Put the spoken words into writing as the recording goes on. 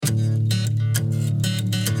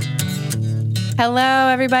Hello,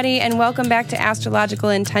 everybody, and welcome back to Astrological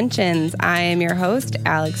Intentions. I am your host,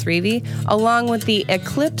 Alex Reevy, along with the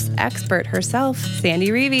eclipse expert herself, Sandy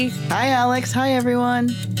Reevy. Hi, Alex. Hi, everyone.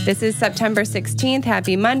 This is September 16th.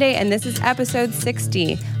 Happy Monday, and this is episode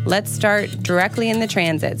 60. Let's start directly in the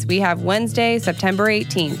transits. We have Wednesday, September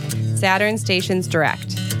 18th, Saturn stations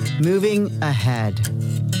direct. Moving ahead.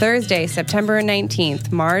 Thursday, September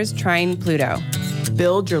 19th, Mars trine Pluto.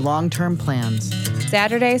 Build your long-term plans.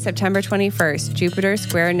 Saturday, September 21st, Jupiter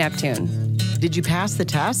square Neptune. Did you pass the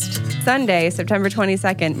test? Sunday, September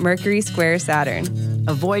 22nd, Mercury square Saturn.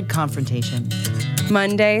 Avoid confrontation.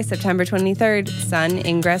 Monday, September 23rd, Sun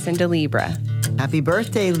ingress into Libra. Happy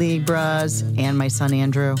birthday, Libras, and my son,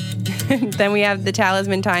 Andrew. Then we have the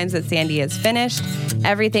talisman times that Sandy has finished.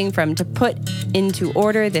 Everything from to put into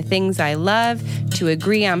order the things I love, to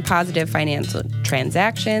agree on positive financial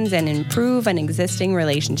transactions, and improve an existing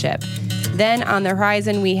relationship. Then on the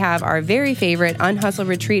horizon, we have our very favorite Unhustle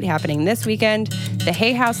Retreat happening this weekend, the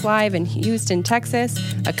Hay House Live in Houston, Texas,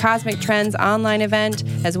 a Cosmic Trends online event,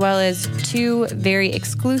 as well as 2 very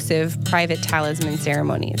exclusive private talisman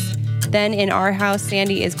ceremonies. Then in our house,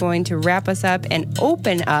 Sandy is going to wrap us up and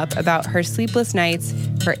open up about her sleepless nights,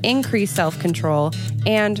 her increased self-control,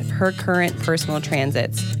 and her current personal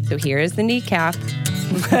transits. So here is the kneecap.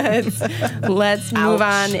 Let's move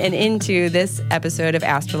on and into this episode of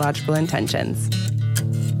Astrological Intentions.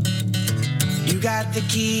 You got the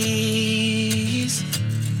keys.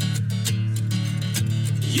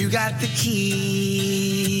 You got the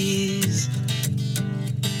keys.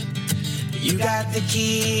 You got the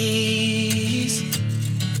keys.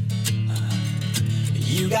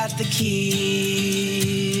 You got the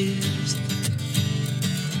keys.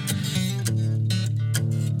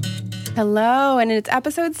 Hello, and it's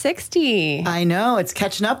episode 60. I know, it's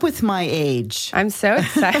catching up with my age. I'm so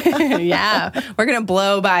excited. Yeah, we're going to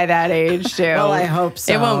blow by that age, too. Well, I hope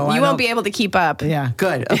so. You won't be able to keep up. Yeah,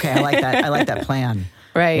 good. Okay, I like that. I like that plan.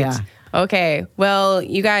 Right. Yeah. Okay. Well,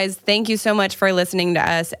 you guys, thank you so much for listening to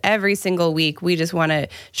us every single week. We just want to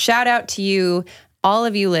shout out to you, all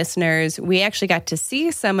of you listeners. We actually got to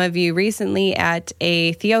see some of you recently at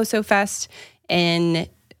a Theoso Fest in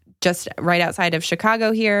just right outside of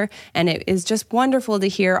Chicago here. And it is just wonderful to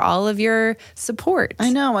hear all of your support.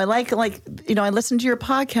 I know. I like, I listen to your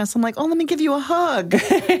podcast. I'm like, oh, let me give you a hug.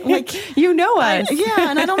 Like, you know us.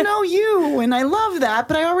 And I don't know you. And I love that,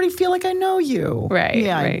 but I already feel like I know you. Right.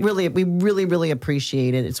 Yeah. Right. We really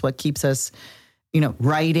appreciate it. It's what keeps us,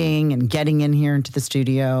 writing and getting in here into the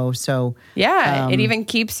studio. So yeah, it even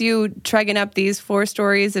keeps you tregging up these 4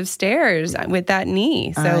 stories of stairs with that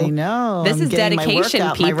knee. So I know. This is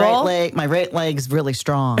dedication, people. My right leg's really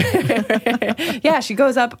strong. Yeah, she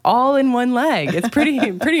goes up all in one leg. It's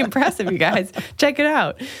pretty impressive, you guys. Check it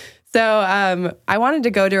out. So I wanted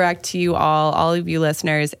to go direct to you all of you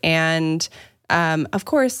listeners. And of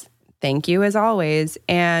course, thank you as always.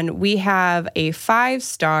 And we have a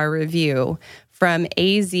 5-star review from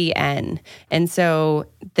AZN. And so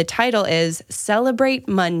the title is Celebrate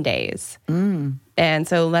Mondays. And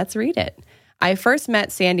so let's read it. I first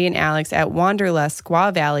met Sandy and Alex at Wanderlust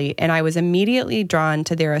Squaw Valley, and I was immediately drawn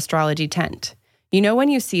to their astrology tent. You know when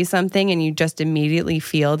you see something and you just immediately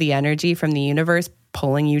feel the energy from the universe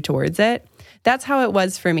pulling you towards it? That's how it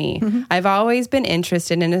was for me. Mm-hmm. I've always been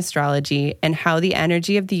interested in astrology and how the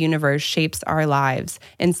energy of the universe shapes our lives.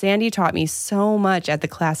 And Sandy taught me so much at the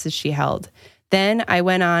classes she held. Then I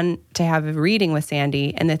went on to have a reading with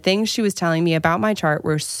Sandy, and the things she was telling me about my chart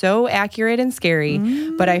were so accurate and scary,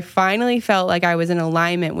 but I finally felt like I was in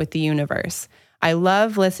alignment with the universe. I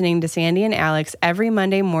love listening to Sandy and Alex every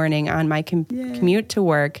Monday morning on my commute to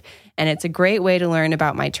work, and it's a great way to learn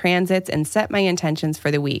about my transits and set my intentions for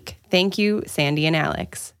the week. Thank you, Sandy and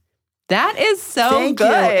Alex. That is so Thank good.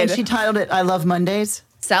 You. And she titled it, I Love Mondays.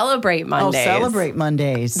 Celebrate Mondays. Oh, Celebrate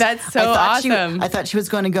Mondays. That's so awesome. I thought she was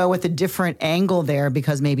going to go with a different angle there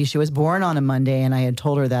because maybe she was born on a Monday and I had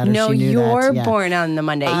told her that or she knew that. No, you're born on the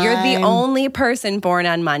Monday. You're the only person born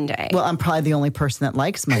on Monday. Well, I'm probably the only person that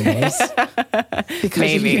likes Mondays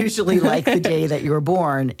because you usually like the day that you were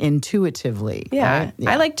born intuitively. Yeah. Right?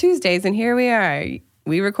 Yeah. I like Tuesdays, and here we are.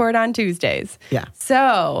 We record on Tuesdays. Yeah.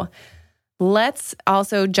 So let's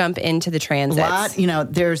also jump into the transits.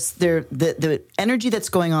 There's the energy that's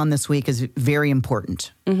going on this week is very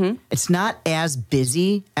important. Mm-hmm. It's not as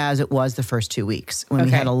busy as it was the first 2 weeks when we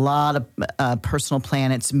had a lot of personal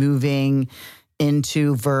planets moving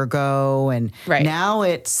into Virgo, and now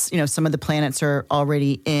it's some of the planets are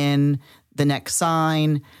already in the next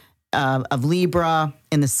sign of Libra,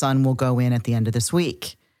 and the sun will go in at the end of this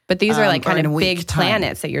week. But these are like or kind in a of week big time.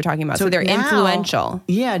 planets that you're talking about. So they're now- influential.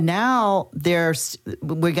 Yeah, now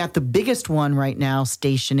we got the biggest one right now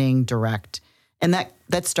stationing direct. And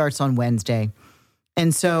that starts on Wednesday.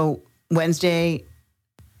 And so Wednesday,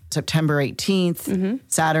 September 18th,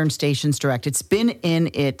 Saturn stations direct. It's been in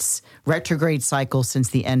its retrograde cycle since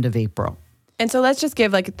the end of April. And so let's just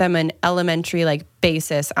give like them an elementary like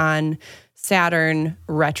basis on Saturn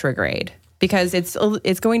retrograde, because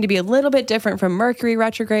it's going to be a little bit different from Mercury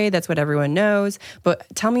retrograde. That's what everyone knows. But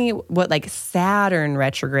tell me what like Saturn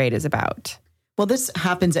retrograde is about. Well, this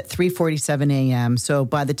happens at 3:47 a.m. So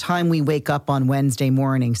by the time we wake up on Wednesday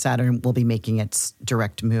morning, Saturn will be making its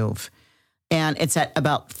direct move. And it's at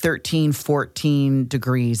about 13, 14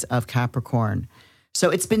 degrees of Capricorn. So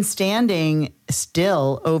it's been standing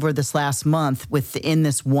still over this last month within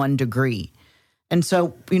this 1 degree. And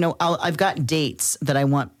so, I've got dates that I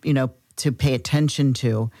want, to pay attention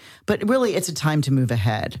to. But really, it's a time to move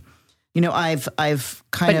ahead. I've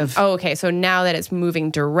kind of... Oh, okay. So now that it's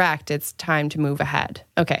moving direct, it's time to move ahead.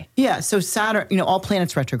 Okay. Yeah. So Saturn, all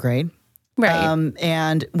planets retrograde. Right.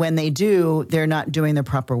 And when they do, they're not doing their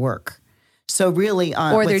proper work. So really...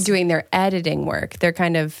 or they're doing their editing work. They're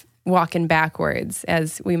kind of walking backwards,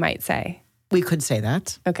 as we might say. We could say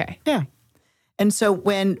that. Okay. Yeah. And so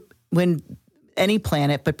when any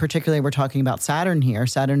planet, but particularly we're talking about Saturn here,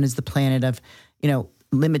 Saturn is the planet of,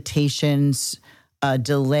 limitations,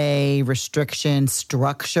 delay, restriction,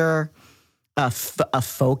 structure, a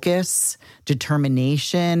focus,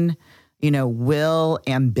 determination, will,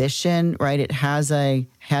 ambition, right? It has a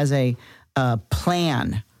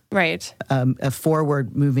plan. Right. A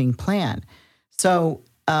forward moving plan. So,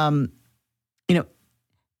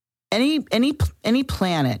 any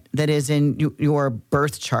planet that is in your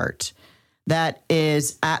birth chart that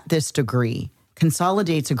is at this degree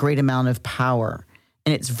consolidates a great amount of power,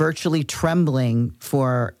 and it's virtually trembling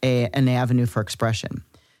for an avenue for expression.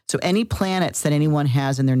 So any planets that anyone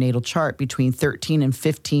has in their natal chart between 13 and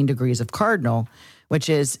 15 degrees of cardinal, which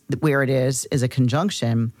is where it is a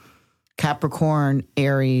conjunction, Capricorn,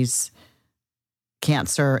 Aries,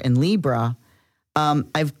 Cancer, and Libra. I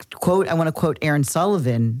want to quote Aaron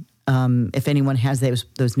Sullivan. If anyone has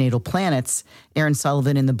those natal planets, Aaron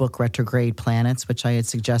Sullivan in the book Retrograde Planets, which I had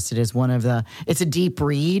suggested is it's a deep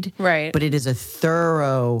read, right? But it is a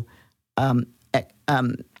thorough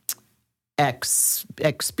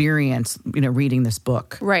experience, reading this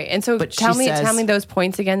book, right? And so tell me those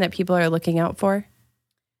points again that people are looking out for.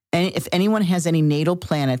 And if anyone has any natal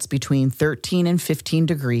planets between 13 and 15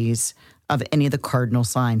 degrees of any of the cardinal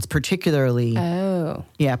signs, particularly Capricorn.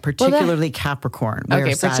 Okay, particularly Capricorn.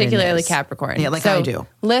 Yeah, like I do.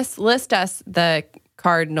 List us the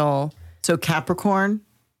cardinal. So Capricorn,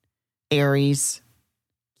 Aries,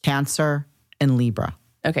 Cancer, and Libra.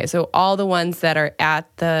 Okay, so all the ones that are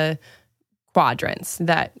at the quadrants.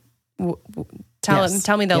 That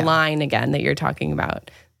tell me the line again that you're talking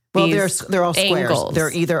about. Well, they're all squares. Angles.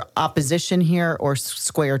 They're either opposition here or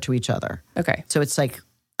square to each other. Okay. So it's like,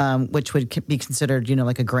 which would be considered,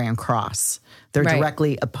 like a grand cross. They're right.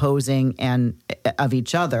 directly opposing and of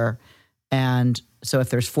each other. And so if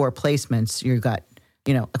there's 4 placements, you've got,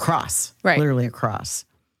 a cross, right. Literally a cross.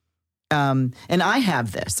 And I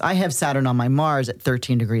have this. I have Saturn on my Mars at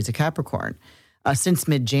 13 degrees of Capricorn since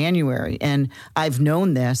mid-January. And I've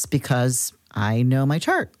known this because I know my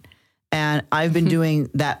chart. And I've been doing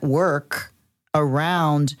that work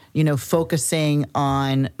around, focusing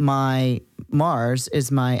on my Mars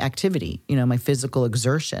is my activity, my physical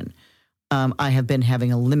exertion. I have been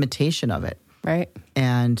having a limitation of it. Right.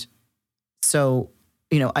 And so,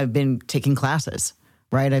 I've been taking classes,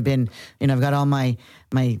 right? I've been, I've got all my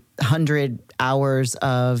 100 hours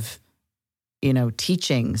of,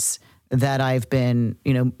 teachings that I've been,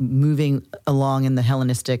 moving along in the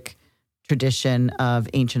Hellenistic tradition of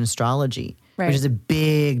ancient astrology, right. which is a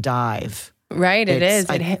big dive. Right,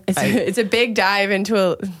 it's a big dive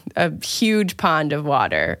into a huge pond of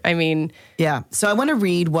water. I mean... Yeah, so I want to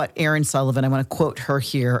read what Aaron Sullivan, I want to quote her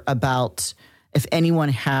here about if anyone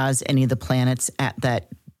has any of the planets at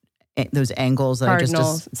those angles that cardinal I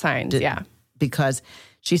just signs, yeah. Because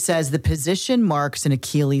she says, the position marks an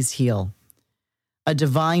Achilles heel, a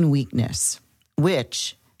divine weakness,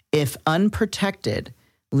 which, if unprotected,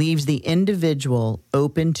 leaves the individual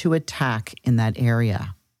open to attack in that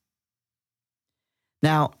area.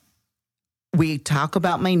 Now, we talk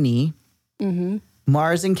about my knee. Mm-hmm.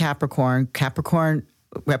 Mars in Capricorn. Capricorn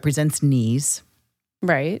represents knees.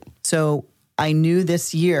 Right. So I knew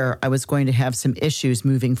this year I was going to have some issues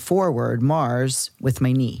moving forward, Mars, with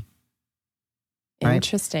my knee. Right?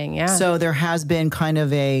 Interesting, yeah. So there has been kind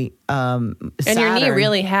of a and your knee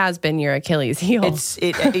really has been your Achilles heel.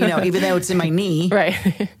 Even though it's in my knee,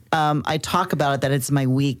 right. I talk about it that it's my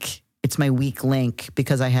weak link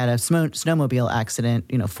because I had a snowmobile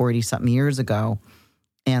accident, 40 something years ago,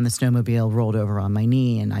 and the snowmobile rolled over on my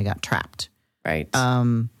knee and I got trapped. Right.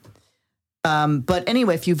 But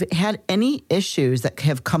anyway, if you've had any issues that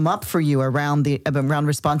have come up for you around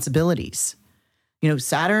responsibilities,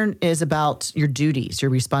 Saturn is about your duties,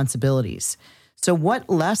 your responsibilities. So what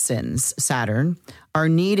lessons, Saturn, are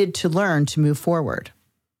needed to learn to move forward?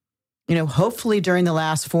 Hopefully during the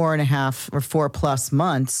last 4.5 or 4+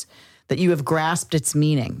 months that you have grasped its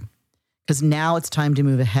meaning, because now it's time to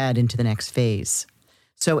move ahead into the next phase.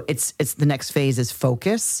 So it's the next phase is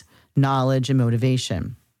focus, knowledge, and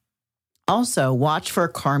motivation. Also, watch for a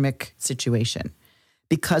karmic situation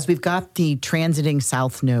because we've got the transiting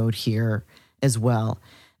south node here as well.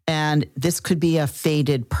 And this could be a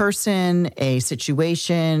fated person, a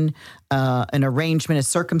situation, an arrangement, a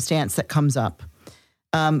circumstance that comes up.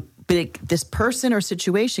 But this person or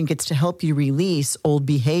situation gets to help you release old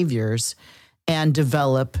behaviors and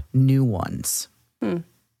develop new ones.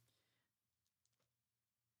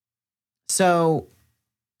 So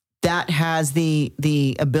that has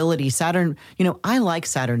the ability. Saturn, I like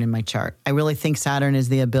Saturn in my chart. I really think Saturn is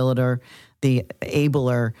the ability, the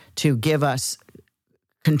abler to give us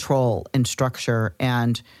control and structure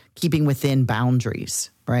and keeping within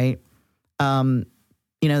boundaries, right?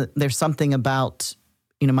 There's something about,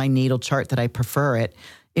 my natal chart that I prefer it,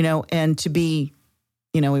 and to be,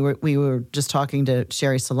 we were just talking to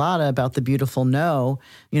Sherry Salata about the beautiful no,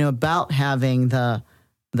 about having the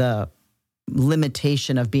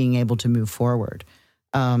limitation of being able to move forward.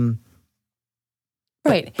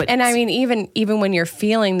 Right. But and I mean, even when you're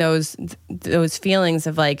feeling those feelings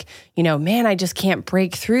of like, man, I just can't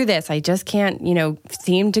break through this. I just can't,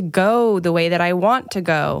 seem to go the way that I want to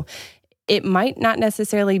go. It might not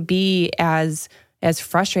necessarily be as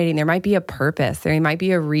frustrating. There might be a purpose. There might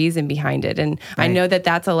be a reason behind it. And right. I know that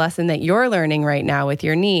that's a lesson that you're learning right now with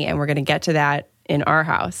your knee. And we're going to get to that in our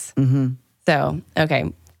house. Mm-hmm. So,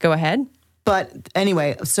 okay, go ahead. But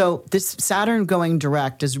anyway, so this Saturn going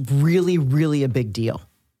direct is really, really a big deal.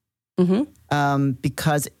 Mm-hmm.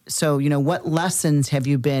 Because, what lessons have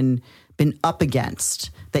you been up against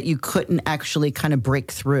that you couldn't actually kind of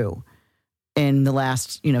break through in the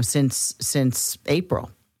last, since April,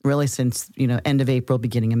 really since, end of April,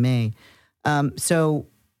 beginning of May.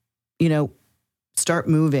 Start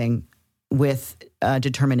moving with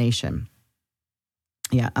determination.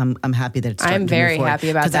 Yeah, I'm happy that it's starting I'm very to move happy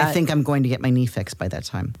about that. Because I think I'm going to get my knee fixed by that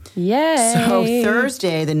time. Yay. So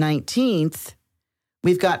Thursday, the 19th,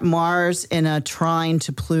 we've got Mars in a trine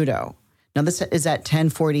to Pluto. Now, this is at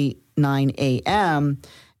 10:49 a.m.,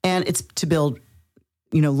 and it's to build,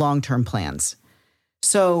 long-term plans.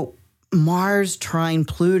 So Mars trine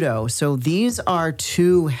Pluto. So these are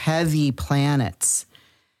two heavy planets.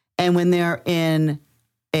 And when they're in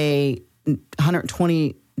a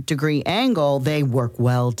 120-degree angle, they work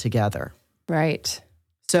well together. Right.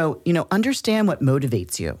 So, understand what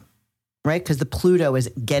motivates you, right? Because the Pluto is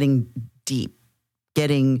getting deep,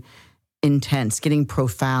 getting intense, getting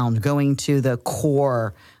profound, going to the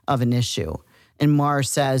core of an issue. And Mars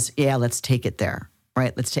says, yeah, let's take it there,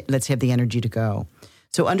 right? Let's have the energy to go.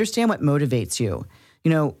 So understand what motivates you.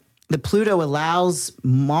 The Pluto allows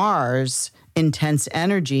Mars intense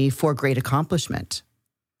energy for great accomplishment.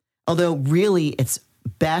 Although really it's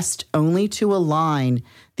best only to align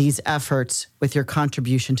these efforts with your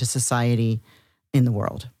contribution to society in the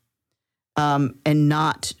world, and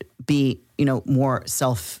not be, more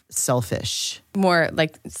selfish, more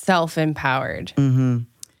like self-empowered. Mm-hmm.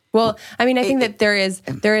 Well, I mean, I think that there is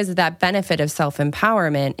that benefit of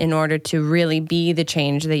self-empowerment in order to really be the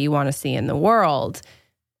change that you want to see in the world.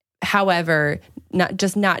 However,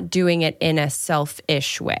 not doing it in a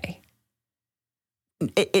selfish way.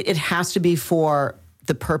 It has to be for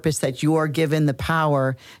the purpose that you are given the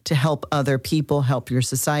power to help other people, help your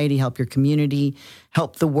society, help your community,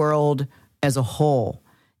 help the world as a whole,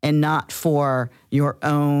 and not for your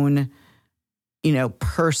own,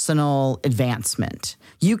 personal advancement.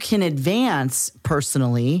 You can advance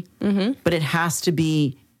personally, mm-hmm. but it has to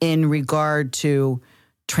be in regard to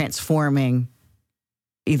transforming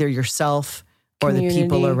either yourself or the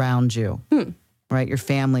people around you. Right? Your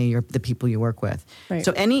family, the people you work with. Right.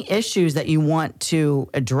 So any issues that you want to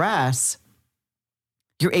address,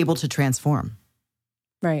 you're able to transform.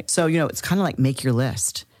 Right. So, it's kind of like make your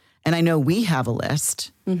list. And I know we have a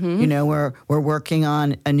list. Mm-hmm. We're working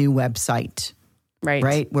on a new website. Right.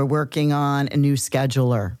 Right? We're working on a new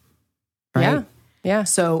scheduler. Right? Yeah. Yeah.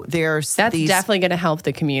 So that's definitely going to help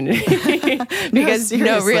the community because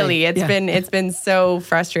really, it's been so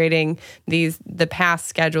frustrating. The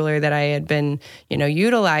past scheduler that I had been,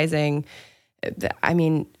 utilizing. I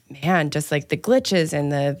mean, man, just like the glitches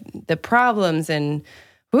and the problems and,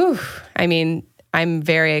 I mean, I'm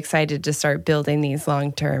very excited to start building these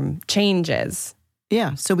long-term changes.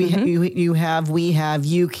 Yeah. So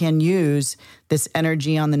you can use this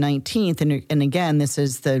energy on the 19th. And again, this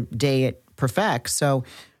is the day it perfects. So,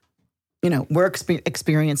 we're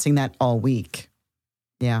experiencing that all week.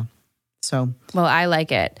 Yeah. So. Well, I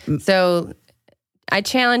like it. So I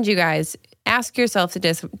challenge you guys, ask yourself the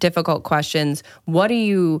difficult questions. What are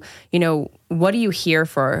you here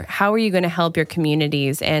for? How are you going to help your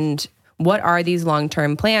communities? And what are these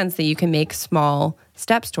long-term plans that you can make small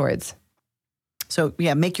steps towards? So,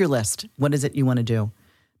 make your list. What is it you want to do?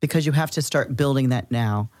 Because you have to start building that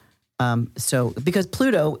now. Because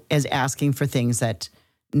Pluto is asking for things that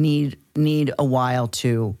need a while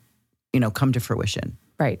to, come to fruition.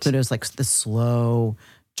 Right. Pluto's like the slow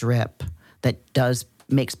drip that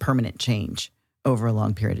makes permanent change over a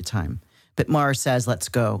long period of time. But Mars says, let's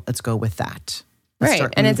go with that.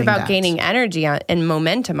 Right. And it's about gaining energy and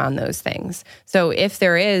momentum on those things. So if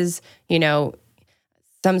there is,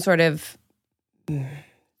 some sort of,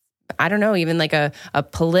 I don't know, even like a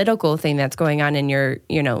political thing that's going on in your,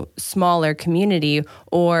 smaller community,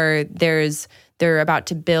 or they're about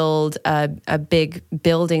to build a big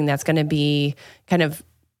building that's going to be kind of,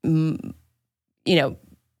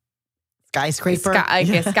 skyscraper, like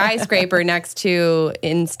a skyscraper next to,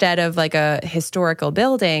 instead of like a historical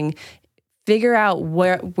building. Figure out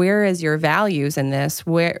where is your values in this?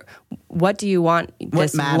 What do you want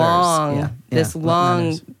this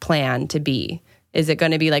long plan to be? Is it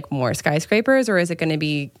going to be like more skyscrapers, or is it going to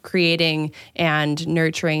be creating and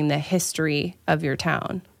nurturing the history of your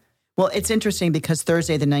town? Well, it's interesting because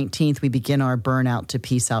Thursday the 19th, we begin our Burnout to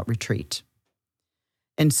Peace Out retreat.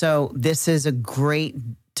 And so this is a great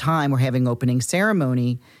time. We're having opening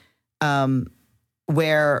ceremony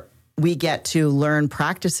where we get to learn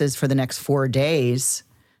practices for the next 4 days,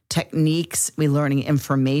 techniques, we're learning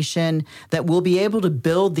information that we'll be able to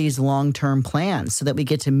build these long-term plans so that we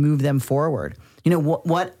get to move them forward.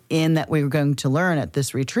 What that we're going to learn at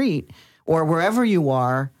this retreat or wherever you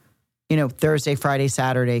are, Thursday, Friday,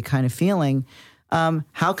 Saturday kind of feeling,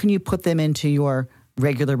 how can you put them into your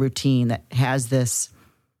regular routine that has this,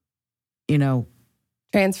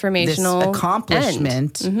 transformational this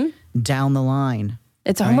accomplishment down the line?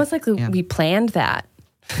 It's almost like we planned that.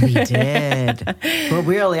 We did. Well,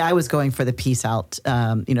 really, I was going for the Peace Out,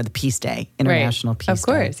 the Peace Day, International Peace Day. Of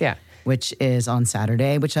course, yeah. Which is on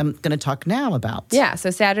Saturday, which I'm going to talk now about. Yeah, so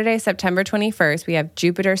Saturday, September 21st, we have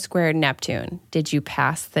Jupiter squared Neptune. Did you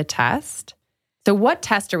pass the test? So what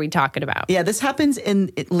test are we talking about? Yeah, this happens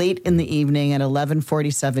late in the evening at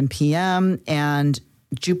 11:47 p.m., and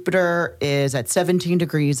Jupiter is at 17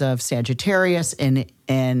 degrees of Sagittarius in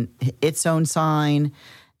its own sign,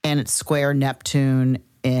 and it's square Neptune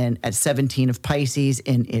at 17 of Pisces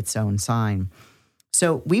in its own sign.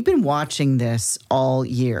 So we've been watching this all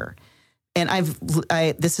year, and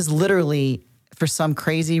this is literally, for some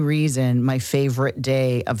crazy reason, my favorite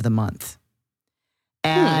day of the month.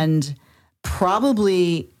 And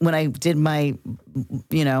probably when I did my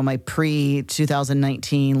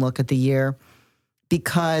pre-2019 look at the year,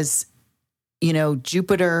 because,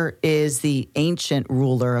 Jupiter is the ancient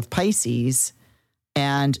ruler of Pisces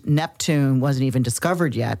and Neptune wasn't even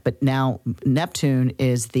discovered yet, but now Neptune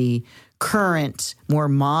is the current, more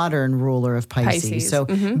modern ruler of Pisces. So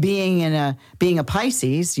being a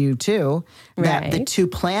Pisces, you too, that the two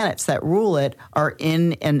planets that rule it are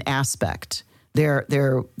in an aspect. They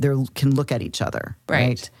can look at each other.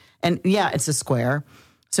 Right. And it's a square.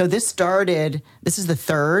 So this is the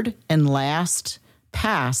third and last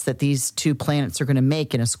pass that these two planets are going to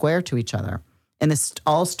make in a square to each other. And this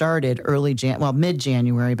all started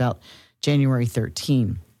mid-January, about January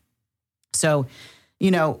 13. So,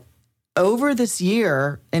 over this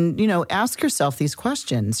year, and, ask yourself these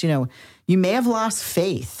questions. You may have lost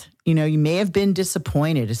faith. You may have been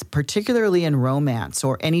disappointed, particularly in romance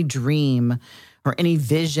or any dream or any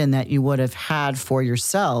vision that you would have had for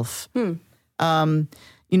yourself. You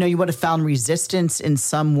would have found resistance in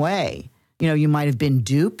some way. You might have been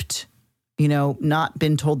duped, not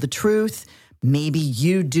been told the truth. Maybe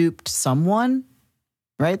you duped someone,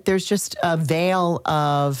 right? There's just a veil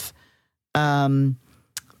of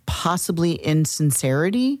possibly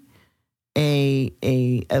insincerity,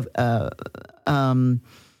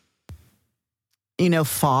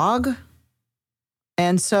 fog.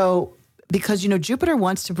 And so, because, Jupiter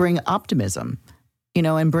wants to bring optimism.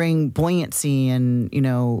 and bring buoyancy and,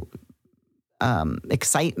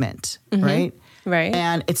 excitement, right? Right.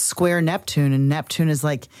 And it's square Neptune, and Neptune is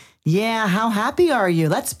like, yeah, how happy are you?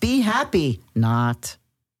 Let's be happy. Not,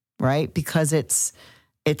 right? Because it's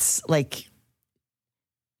like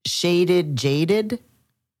shaded, jaded.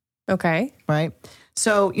 Okay. Right?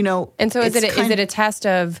 So, And so is it a test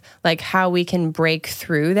of like how we can break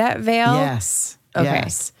through that veil? Yes. Okay.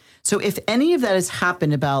 Yes. So if any of that has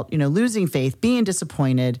happened about, losing faith, being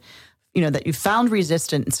disappointed, that you found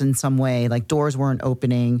resistance in some way, like doors weren't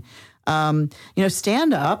opening,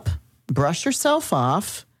 stand up, brush yourself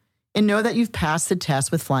off, and know that you've passed the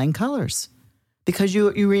test with flying colors because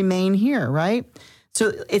you remain here, right?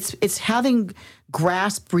 So it's having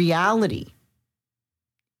grasped reality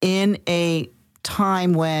in a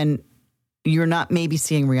time when you're not maybe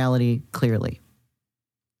seeing reality clearly.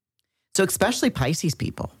 So especially Pisces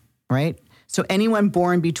people, right? So anyone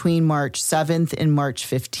born between March 7th and March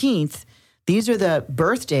 15th, these are the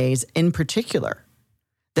birthdays in particular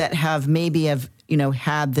that have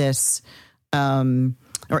had this,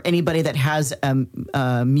 or anybody that has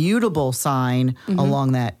a mutable sign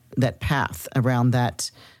along that path around that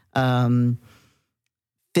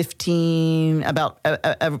 15,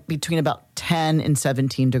 between about 10 and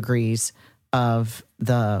 17 degrees of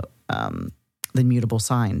the mutable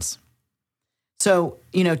signs. So,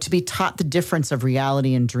 to be taught the difference of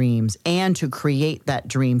reality and dreams and to create that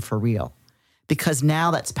dream for real, because now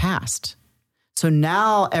that's past. So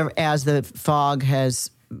now as the fog has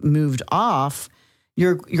moved off,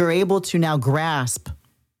 you're able to now grasp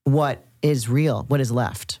what is real, what is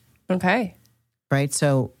left. Okay. Right?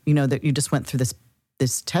 So, that you just went through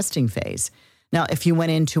this testing phase. Now, if you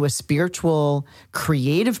went into a spiritual,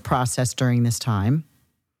 creative process during this time,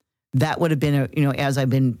 that would have been, as I've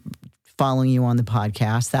been following you on the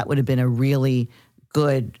podcast, that would have been a really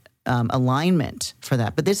good alignment for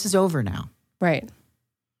that. But this is over now. Right.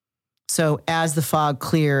 So as the fog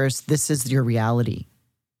clears, this is your reality.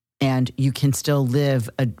 And you can still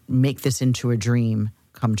make this into a dream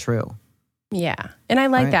come true. Yeah. And I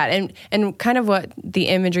like that. And kind of what the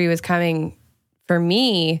imagery was coming for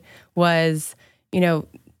me was,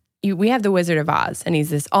 we have the Wizard of Oz, and he's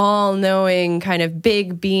this all-knowing kind of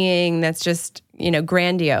big being that's just,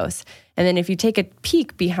 grandiose. And then if you take a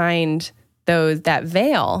peek behind that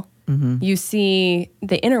veil, you see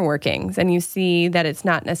the inner workings, and you see that it's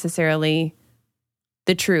not necessarily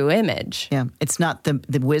the true image. Yeah, it's not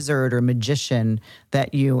the wizard or magician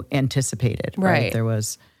that you anticipated. Right. There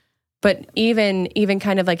was... But even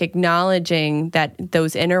kind of like acknowledging that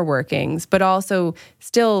those inner workings, but also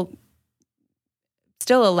still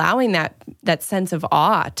allowing that sense of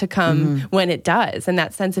awe to come when it does, and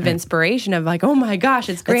that sense of inspiration of like, oh my gosh,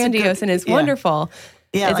 it's grandiose and it's wonderful.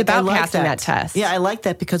 Yeah, it's about passing that test. Yeah, I like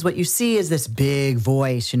that, because what you see is this big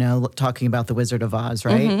voice, talking about the Wizard of Oz,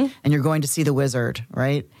 right? And you're going to see the wizard,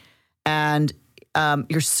 right? And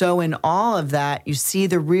you're so in awe of that, you see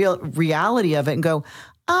the real reality of it and go,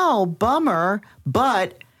 oh, bummer,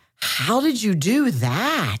 but how did you do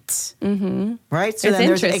that? Right? So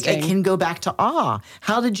then it can go back to awe.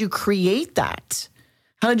 How did you create that?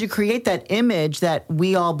 How did you create that image that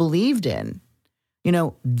we all believed in?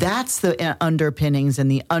 That's the underpinnings, and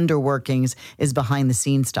the underworkings is behind the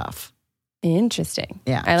scenes stuff. Interesting.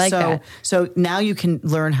 Yeah. I like that. So now you can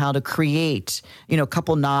learn how to create, a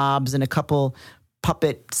couple knobs and a couple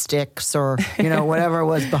puppet sticks or, whatever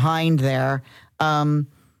was behind there.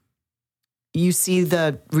 You see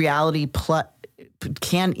the reality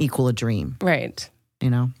can equal a dream. Right.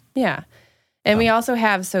 Yeah. And we also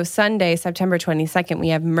have, Sunday, September 22nd, we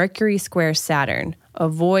have Mercury square Saturn.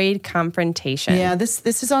 Avoid confrontation. Yeah, this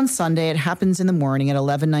is on Sunday. It happens in the morning at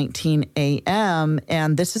 11:19 a.m.,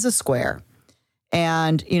 and this is a square.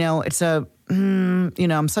 And, it's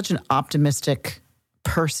I'm such an optimistic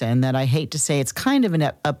person that I hate to say it's kind of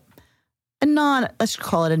let's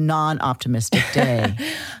call it a non-optimistic day.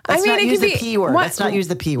 Let's not use the P word. Let's not use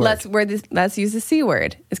the P word. Let's use the C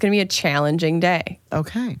word. It's going to be a challenging day.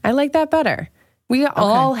 Okay. I like that better. We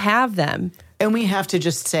all have them. And we have to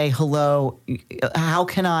just say, hello, how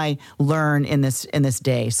can I learn in this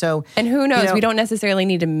day? So, and who knows, we don't necessarily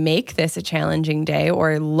need to make this a challenging day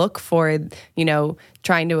or look for,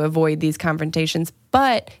 trying to avoid these confrontations.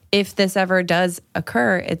 But if this ever does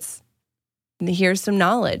occur, here's some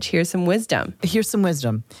knowledge, here's some wisdom.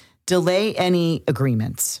 Delay any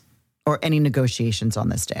agreements or any negotiations on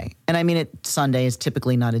this day. And Sunday is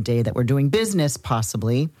typically not a day that we're doing business,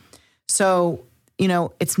 possibly. So,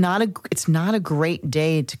 it's not a great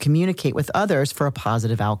day to communicate with others for a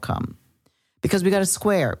positive outcome, because we got a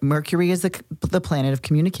square. Mercury is the planet of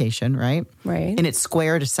communication, right? Right. And it's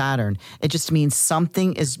square to Saturn. It just means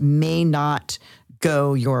something may not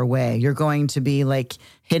go your way. You're going to be like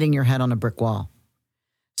hitting your head on a brick wall.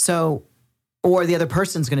 So, or the other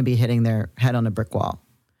person's going to be hitting their head on a brick wall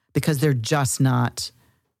because they're just not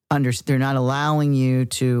they're not allowing you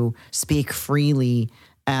to speak freely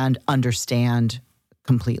and understand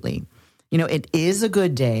completely. You know, it is a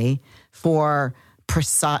good day for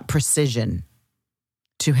precision,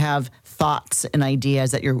 to have thoughts and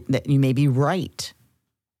ideas that you may be right.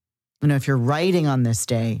 You know, if you're writing on this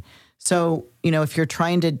day. So, you know, if you're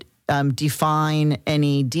trying to define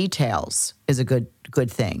any details is a good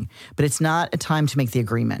thing, but it's not a time to make the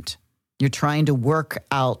agreement. You're trying to work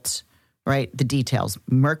out, right, the details.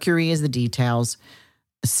 Mercury is the details.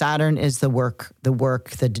 Saturn is the work,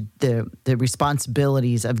 the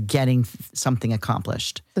responsibilities of getting something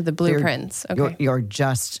accomplished. So the blueprints. Okay. You're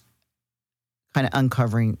just kind of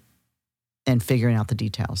uncovering and figuring out the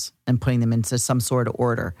details and putting them into some sort of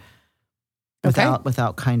order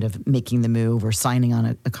without kind of making the move or signing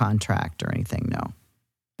on a contract or anything. No.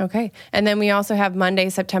 Okay. And then we also have Monday,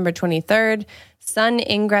 September 23rd, Sun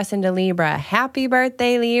ingress into Libra. Happy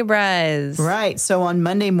birthday, Libras. Right. So on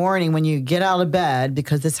Monday morning, when you get out of bed,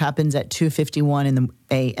 because this happens at 2:51 in the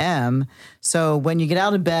a.m., so when you get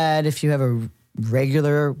out of bed, if you have a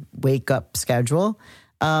regular wake-up schedule,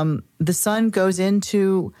 the sun goes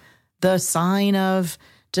into the sign of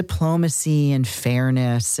diplomacy and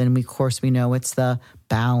fairness. And of course, we know it's the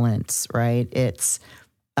balance, right? It's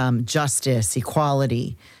justice,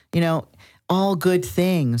 equality, you know, all good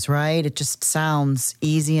things, right? It just sounds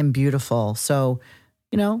easy and beautiful. So,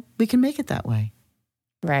 you know, we can make it that way.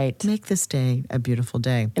 Right. Make this day a beautiful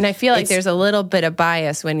day. And I feel like there's a little bit of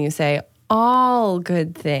bias when you say all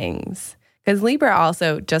good things. Because Libra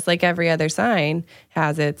also, just like every other sign,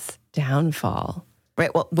 has its downfall.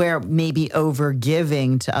 Right. Well, where maybe over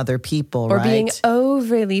giving to other people, or right? being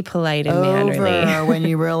overly polite and mannerly. When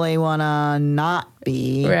you really want to not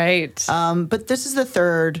be. Right. But this is the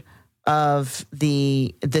third of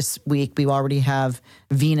this week. We already have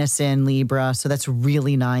Venus in Libra, so that's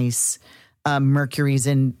really nice. Mercury's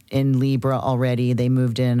in Libra already. They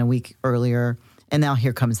moved in a week earlier. And now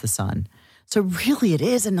here comes the sun. So really, it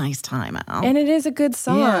is a nice time, Al. And it is a good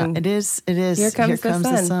song. Yeah, it is. It is. Here comes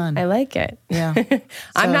the sun. I like it. Yeah.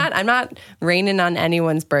 I'm not raining on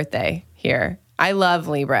anyone's birthday here. I love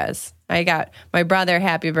Libras. I got my brother,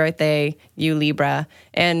 happy birthday, you Libra.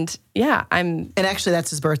 And yeah, And actually, that's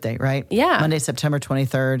his birthday, right? Yeah. Monday, September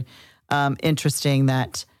 23rd. Interesting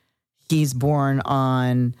that he's born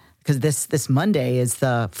on, because this Monday is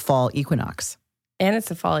the fall equinox. And it's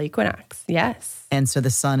the fall equinox, yes. And so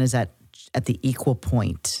the sun is at the equal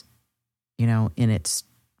point, you know, in its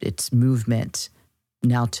movement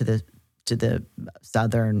now to the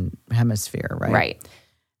southern hemisphere, right? Right.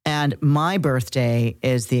 And my birthday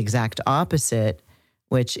is the exact opposite,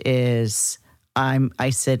 which is I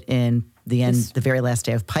sit in the very last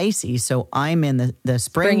day of Pisces, so I'm in the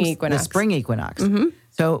spring equinox. The spring equinox. Mm-hmm.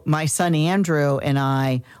 So my son Andrew and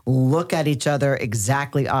I look at each other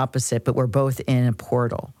exactly opposite, but we're both in a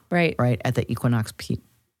portal, right at the equinox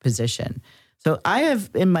position. So I have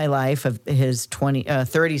in my life of his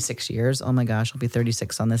 36 years. Oh my gosh, I'll be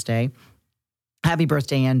 36 on this day. Happy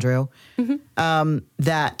birthday, Andrew. Mm-hmm.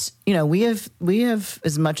 That, you know, we have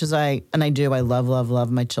as much as I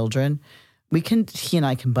love my children. He and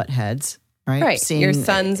I can butt heads, right? Right. Your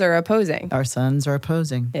sons are opposing. Our sons are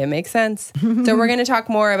opposing. It makes sense. So we're going to talk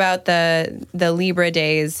more about the Libra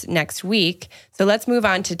days next week. So let's move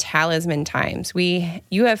on to talisman times.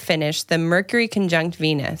 You have finished the Mercury conjunct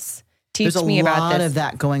Venus. Teach me about this. There's a lot of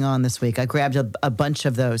that going on this week. I grabbed a bunch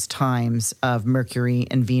of those times of Mercury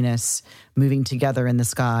and Venus moving together in the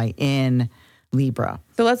sky in Libra.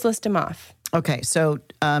 So let's list them off. Okay, so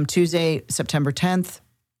Tuesday, September 10th,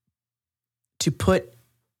 to put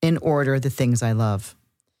in order the things I love.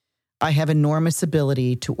 I have enormous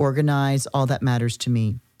ability to organize all that matters to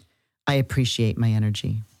me. I appreciate my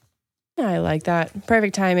energy. Yeah, I like that.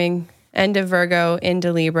 Perfect timing. End of Virgo,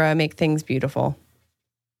 into Libra, make things beautiful.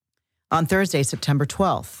 On Thursday, September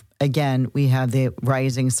 12th, again, we have the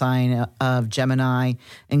rising sign of Gemini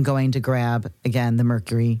and going to grab, again, the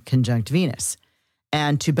Mercury conjunct Venus.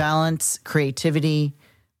 And to balance creativity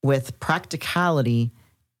with practicality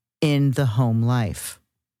in the home life.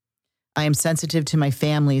 I am sensitive to my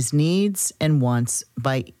family's needs and wants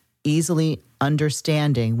by easily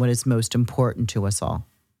understanding what is most important to us all.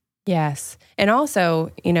 Yes. And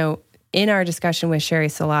also, you know, in our discussion with Sherry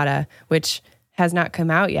Salata, which has not come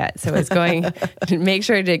out yet. So it's going to make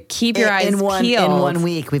sure to keep your eyes peeled. In 1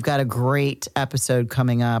 week, we've got a great episode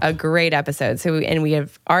coming up. A great episode. So, and we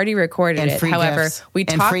have already recorded it. However, we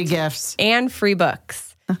talked free gifts and free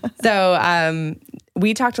books. So,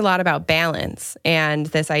 we talked a lot about balance and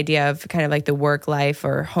this idea of kind of like the work life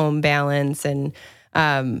or home balance. And,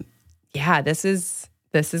 this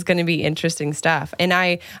is going to be interesting stuff.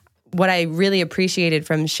 And what I really appreciated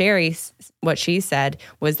from Sherry, what she said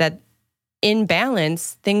was that in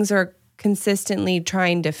balance, things are consistently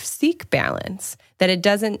trying to seek balance, that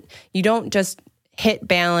you don't just hit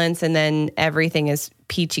balance and then everything is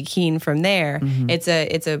peachy keen from there. Mm-hmm. It's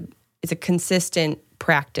a consistent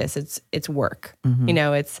practice. It's work.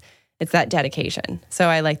 Mm-hmm. It's that dedication. So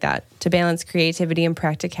I like that, to balance creativity and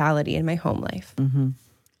practicality in my home life. Mm-hmm.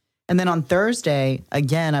 And then on Thursday,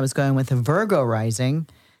 again, I was going with a Virgo rising,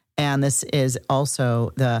 and this is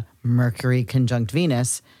also the Mercury conjunct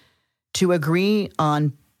Venus, to agree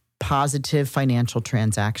on positive financial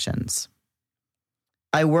transactions.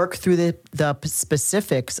 I work through the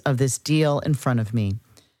specifics of this deal in front of me.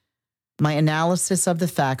 My analysis of the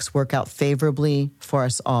facts work out favorably for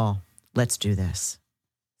us all. Let's do this.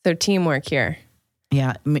 So teamwork here.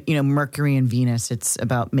 Yeah, Mercury and Venus, it's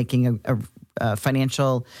about making a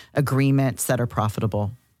financial agreements that are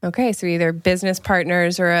profitable. Okay, so either business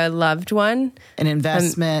partners or a loved one. An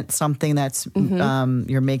investment, something that's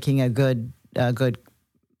you're making a good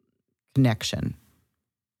connection.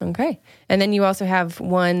 Okay. And then you also have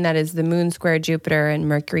one that is the Moon square Jupiter and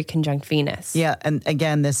Mercury conjunct Venus. Yeah, and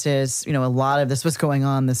again, this is, a lot of this was going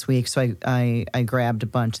on this week, so I grabbed a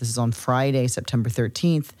bunch. This is on Friday, September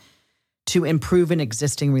 13th, to improve an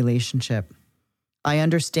existing relationship. I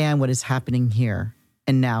understand what is happening here,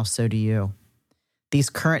 and now so do you. These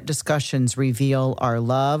current discussions reveal our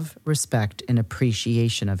love, respect, and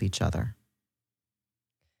appreciation of each other.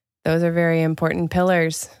 Those are very important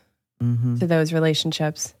pillars to those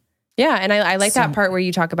relationships. Yeah, and I like that part where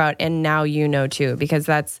you talk about, and now you know too, because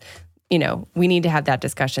that's, we need to have that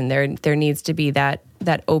discussion. There needs to be that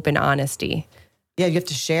open honesty. Yeah, you have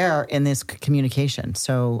to share in this communication.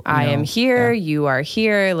 So I am here, you are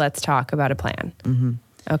here, let's talk about a plan. Mm-hmm.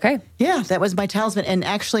 Okay. Yeah, that was my talisman. And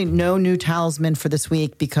actually, no new talisman for this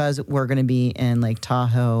week because we're going to be in Lake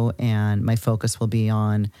Tahoe and my focus will be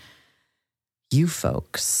on you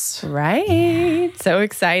folks. Right. Yeah. So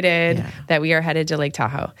excited that we are headed to Lake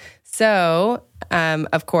Tahoe. So,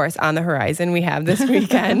 of course, on the horizon, we have this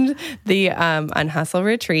weekend, the Unhustle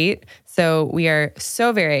Retreat. So we are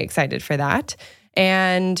so very excited for that.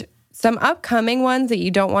 And some upcoming ones that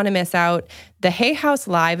you don't want to miss out. The Hay House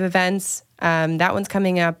Live events. That one's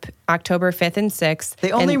coming up October 5th and 6th.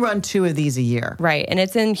 They only run 2 of these a year. Right. And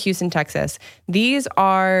it's in Houston, Texas. These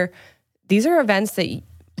are events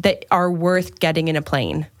that are worth getting in a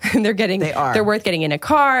plane. They're worth getting in a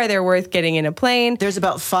car. They're worth getting in a plane. There's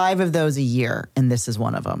about 5 of those a year, and this is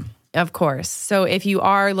one of them. Of course. So if you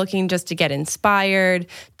are looking just to get inspired,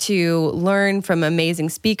 to learn from amazing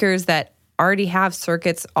speakers that already have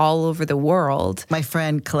circuits all over the world. My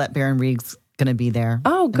friend Colette Barron-Reed's going to be there.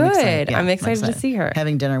 Oh, good. I'm excited to see her.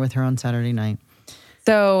 Having dinner with her on Saturday night.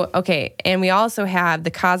 So, okay. And we also have the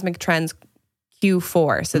Cosmic Trends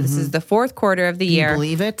Q4. So this is the 4th quarter of the year. Can you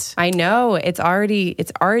believe it? I know. It's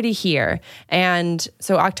already here. And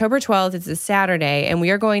so October 12th is a Saturday, and we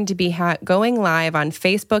are going to be going live on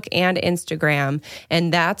Facebook and Instagram.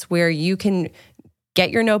 And that's where you can get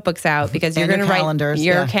your notebooks out because you're going to write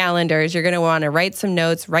your calendars. You're going to want to write some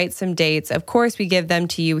notes, write some dates. Of course, we give them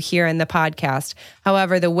to you here in the podcast.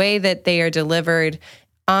 However, the way that they are delivered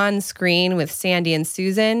on screen with Sandy and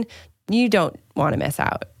Susan, you don't want to miss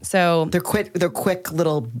out. So they're quick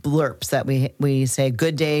little blurps that we say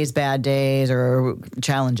good days, bad days, or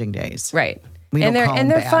challenging days. Right.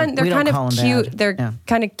 They're fun. They're kind of cute. They're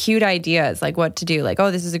kind of cute ideas, like what to do. Like, oh,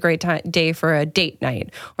 this is a great day for a date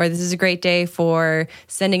night, or this is a great day for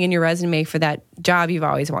sending in your resume for that job you've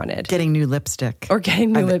always wanted. Getting new lipstick. I've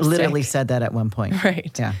literally said that at one point.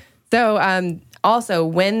 Right. Yeah. So, also,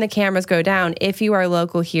 when the cameras go down, if you are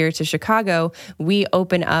local here to Chicago, we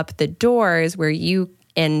open up the doors where you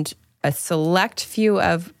and a select few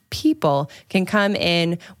of people can come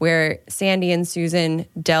in where Sandy and Susan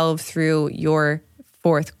delve through your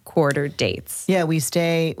 4th quarter dates. Yeah, we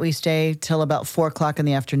stay till about 4:00 in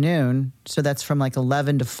the afternoon. So that's from like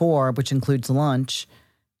 11 to 4, which includes lunch,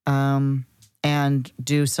 and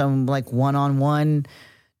do some like one-on-one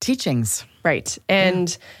teachings. Right.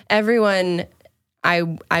 And everyone,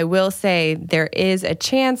 I will say there is a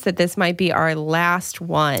chance that this might be our last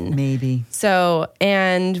one. Maybe. So,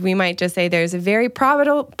 and we might just say there's a very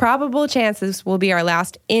probable chance this will be our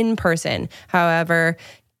last in person. However,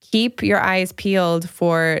 keep your eyes peeled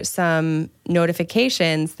for some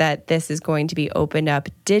notifications that this is going to be opened up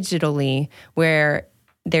digitally, where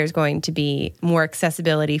there's going to be more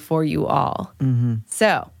accessibility for you all.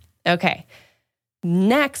 So, okay.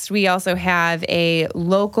 Next, we also have a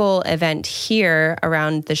local event here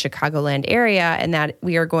around the Chicagoland area, and that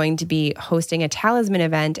we are going to be hosting a talisman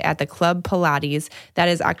event at the Club Pilates. That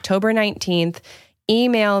is October 19th.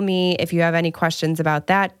 Email me if you have any questions about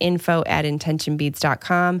that,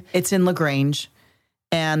 info@intentionbeads.com. It's in LaGrange,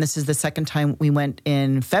 and this is the second time we went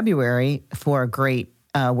in February for a great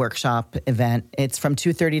workshop event. It's from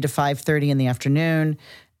 2:30 to 5:30 in the afternoon,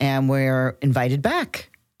 and we're invited back.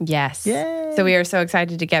 Yes. Yay. So we are so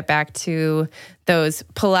excited to get back to those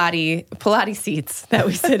Pilates seats that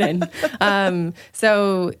we sit in.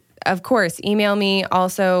 So of course, email me.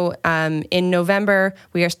 Also, in November,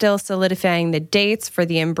 we are still solidifying the dates for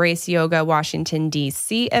the Embrace Yoga Washington,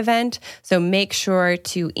 D.C. event. So make sure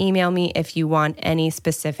to email me if you want any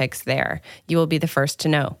specifics there. You will be the first to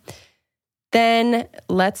know. Then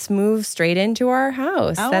let's move straight into our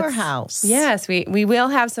house. Our house. Yes, we will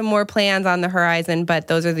have some more plans on the horizon, but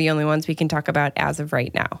those are the only ones we can talk about as of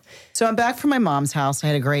right now. So I'm back from my mom's house. I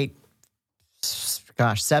had a great,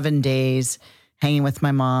 7 days hanging with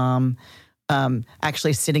my mom,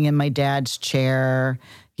 actually sitting in my dad's chair,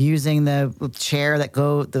 using the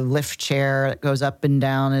lift chair that goes up and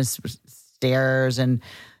down his stairs. And,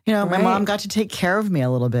 my mom got to take care of me a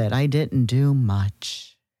little bit. I didn't do much.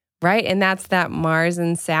 Right. And that's that Mars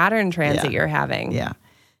and Saturn transit you're having. Yeah.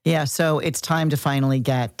 Yeah. So it's time to finally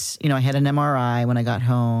get, I had an MRI when I got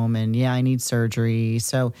home, and I need surgery.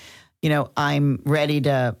 So, I'm ready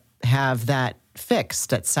to have that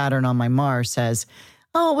fixed. That Saturn on my Mars says,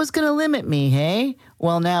 oh, it was going to limit me. Hey,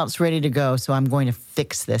 well, now it's ready to go. So I'm going to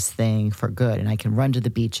fix this thing for good. And I can run to the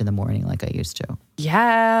beach in the morning like I used to.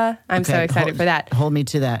 Yeah. I'm so excited for that. Hold me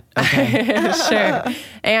to that. Okay. Sure.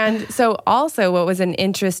 And so also what was an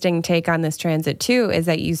interesting take on this transit too, is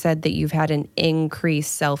that you said that you've had an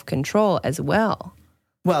increased self-control as well.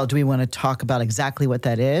 Well, do we want to talk about exactly what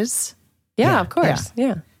that is? Yeah, of course.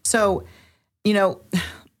 Yeah. So,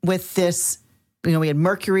 with this, we had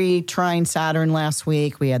Mercury trine Saturn last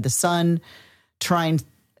week. We had the Sun trine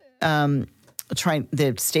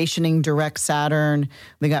the stationing direct Saturn.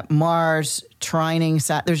 We got Mars trining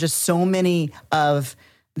Saturn. There's just so many of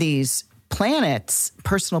these planets,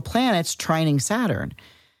 personal planets, trining Saturn.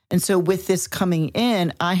 And so with this coming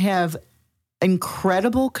in, I have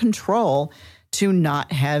incredible control to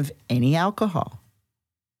not have any alcohol.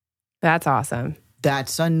 That's awesome.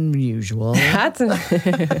 That's unusual. That's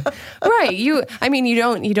right. You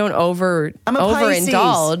don't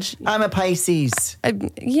overindulge. I'm a Pisces.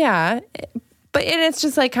 Yeah. But it's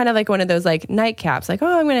just like kind of like one of those like nightcaps, like,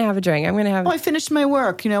 oh, I'm going to have a drink. I'm going to have. I finished my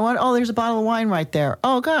work. You know what? Oh, there's a bottle of wine right there.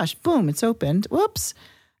 Oh gosh, boom, it's opened. Whoops.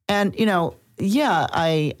 And I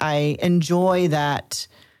enjoy that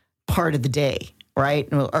part of the day. Right?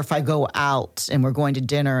 Or if I go out and we're going to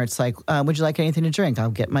dinner, it's like, would you like anything to drink?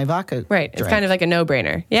 I'll get my vodka. Right. It's kind of like a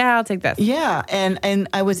no-brainer. Yeah, I'll take this. Yeah. And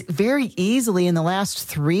I was very easily in the last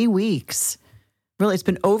 3 weeks. Really, it's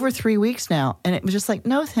been over 3 weeks now. And it was just like,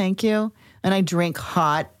 no, thank you. And I drink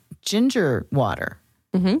hot ginger water.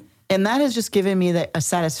 Mm-hmm. And that has just given me a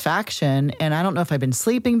satisfaction. And I don't know if I've been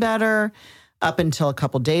sleeping better up until a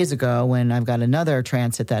couple days ago when I've got another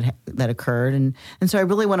transit that occurred. And so I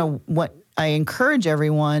really I encourage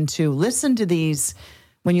everyone to listen to these.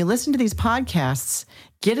 When you listen to these podcasts,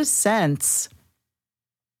 get a sense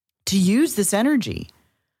to use this energy.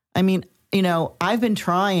 I mean, I've been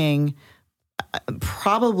trying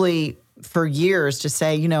probably for years to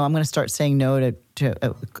say, I'm going to start saying no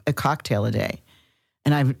to a cocktail a day.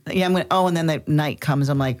 And I'm going, and then the night comes,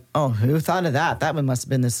 I'm like, oh, who thought of that? That one must have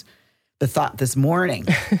been the thought this morning.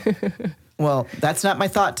 Well, that's not my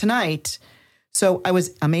thought tonight. So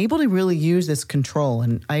I'm able to really use this control,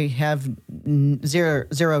 and I have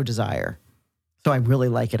zero desire. So I really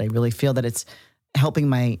like it. I really feel that it's helping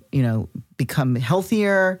my, become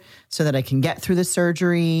healthier so that I can get through the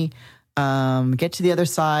surgery, get to the other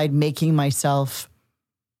side, making myself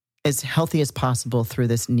as healthy as possible through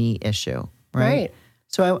this knee issue. Right.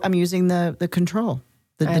 So I'm using the control,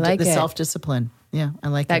 the self-discipline. Yeah, I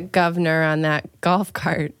like that governor on that golf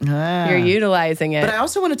cart. You're utilizing it. But I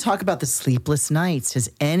also want to talk about the sleepless nights.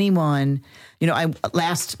 Has anyone,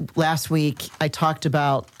 last week I talked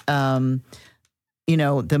about, the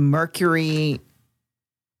Mercury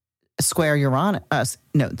square Uranus,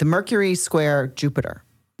 the Mercury square Jupiter.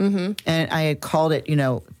 Mm-hmm. And I had called it,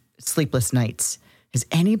 sleepless nights. Has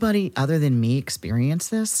anybody other than me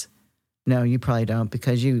experienced this? No, you probably don't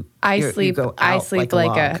because you go out I sleep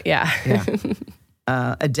like a.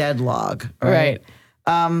 a dead log. Right.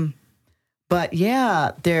 But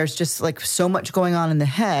yeah, there's just like so much going on in the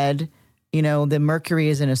head. You know, the Mercury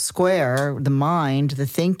is in a square, the mind, the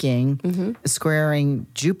thinking, squaring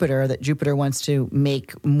Jupiter, that Jupiter wants to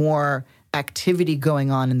make more activity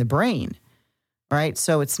going on in the brain, right?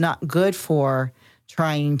 So it's not good for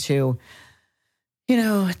trying to, you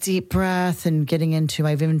know, deep breath and getting into,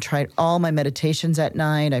 I've even tried all my meditations at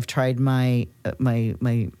night. I've tried my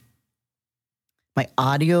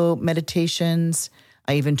audio meditations.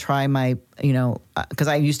 I even try my, you know, because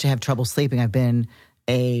I used to have trouble sleeping. I've been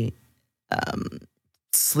a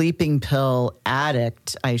sleeping pill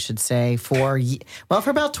addict, I should say, for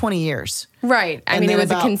about 20 years. Right. I mean, it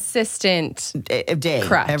was a consistent day,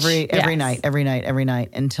 crutch. every night,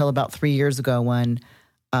 until about 3 years ago when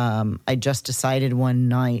I just decided one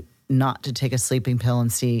night not to take a sleeping pill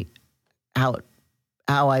and see how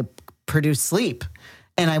I produce sleep.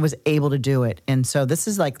 And I was able to do it. And so this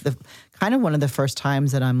is like the kind of one of the first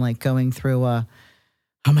times that I'm like going through oh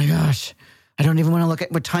my gosh, I don't even want to look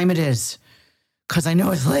at what time it is because I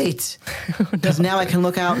know it's late. Because now I can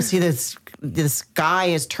look out and see the sky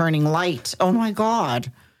is turning light. Oh my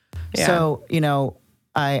God. Yeah. So, you know,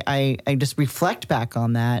 I just reflect back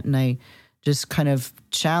on that and I just kind of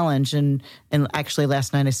challenge. And actually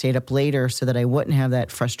last night I stayed up later so that I wouldn't have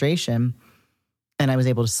that frustration and I was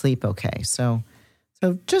able to sleep okay. So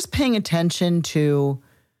just paying attention to,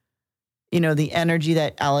 you know, the energy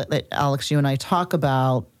that Alex, you and I talk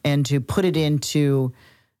about and to put it into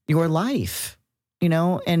your life, you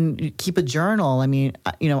know, and keep a journal. I mean,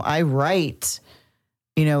 you know, I write,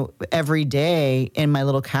 you know, every day in my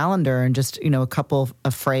little calendar and just, you know, a couple of a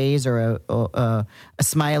phrase or a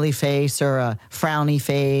smiley face or a frowny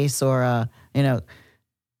face or a, you know.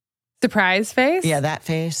 Surprise face? Yeah, that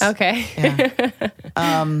face. Okay.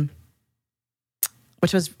 Yeah.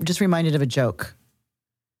 Which was just reminded of a joke.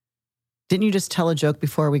 Didn't you just tell a joke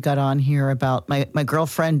before we got on here about my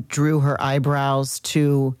girlfriend drew her eyebrows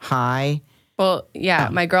too high? Well, yeah,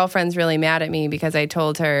 my girlfriend's really mad at me because I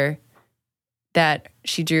told her that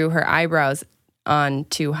she drew her eyebrows on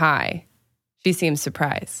too high. She seems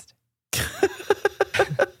surprised.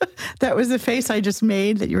 That was the face I just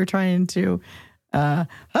made that you were trying to... It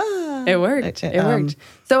worked. It worked.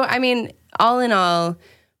 So, I mean, all in all...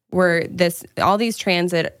 all these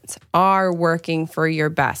transits are working for your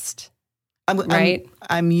best, right?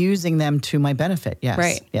 I'm using them to my benefit. Yes.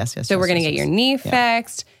 Right. Yes. So we're going to get your knee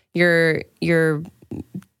fixed. Your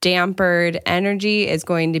dampered energy is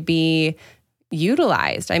going to be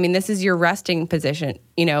utilized. I mean, this is your resting position.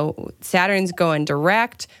 You know, Saturn's going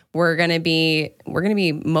direct. We're going to be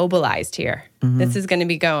mobilized here. Mm-hmm. This is going to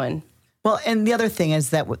be going. Well, and the other thing is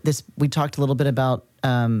that we talked a little bit about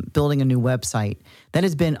building a new website. That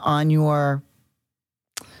has been on your,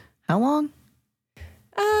 how long?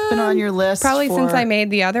 Been on your list? Probably since I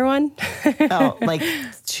made the other one. Like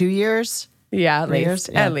 2 years? Yeah, at least.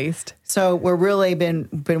 Yeah. At least. So we're really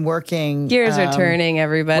been working. Gears are turning,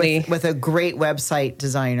 everybody. With a great website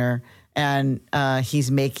designer. And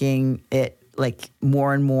he's making it like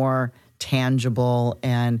more and more tangible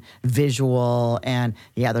and visual, and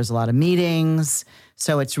there's a lot of meetings.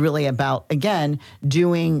 So it's really about, again,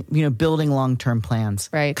 doing, you know, building long-term plans.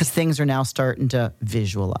 Right. Because things are now starting to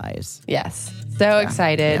visualize. Yes. So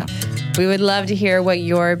excited. Yeah. We would love to hear what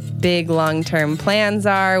your big long-term plans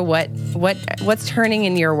are, what's turning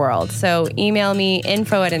in your world. So email me,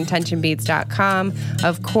 info@intentionbeats.com.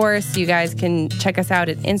 Of course, you guys can check us out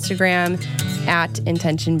at Instagram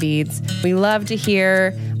 @intentionbeats. We love to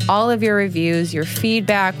hear all of your reviews, your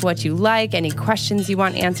feedback, what you like, any questions you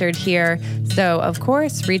want answered here. So, of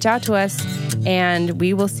course, reach out to us, and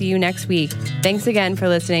we will see you next week. Thanks again for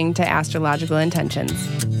listening to Astrological Intentions.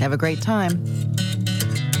 Have a great time.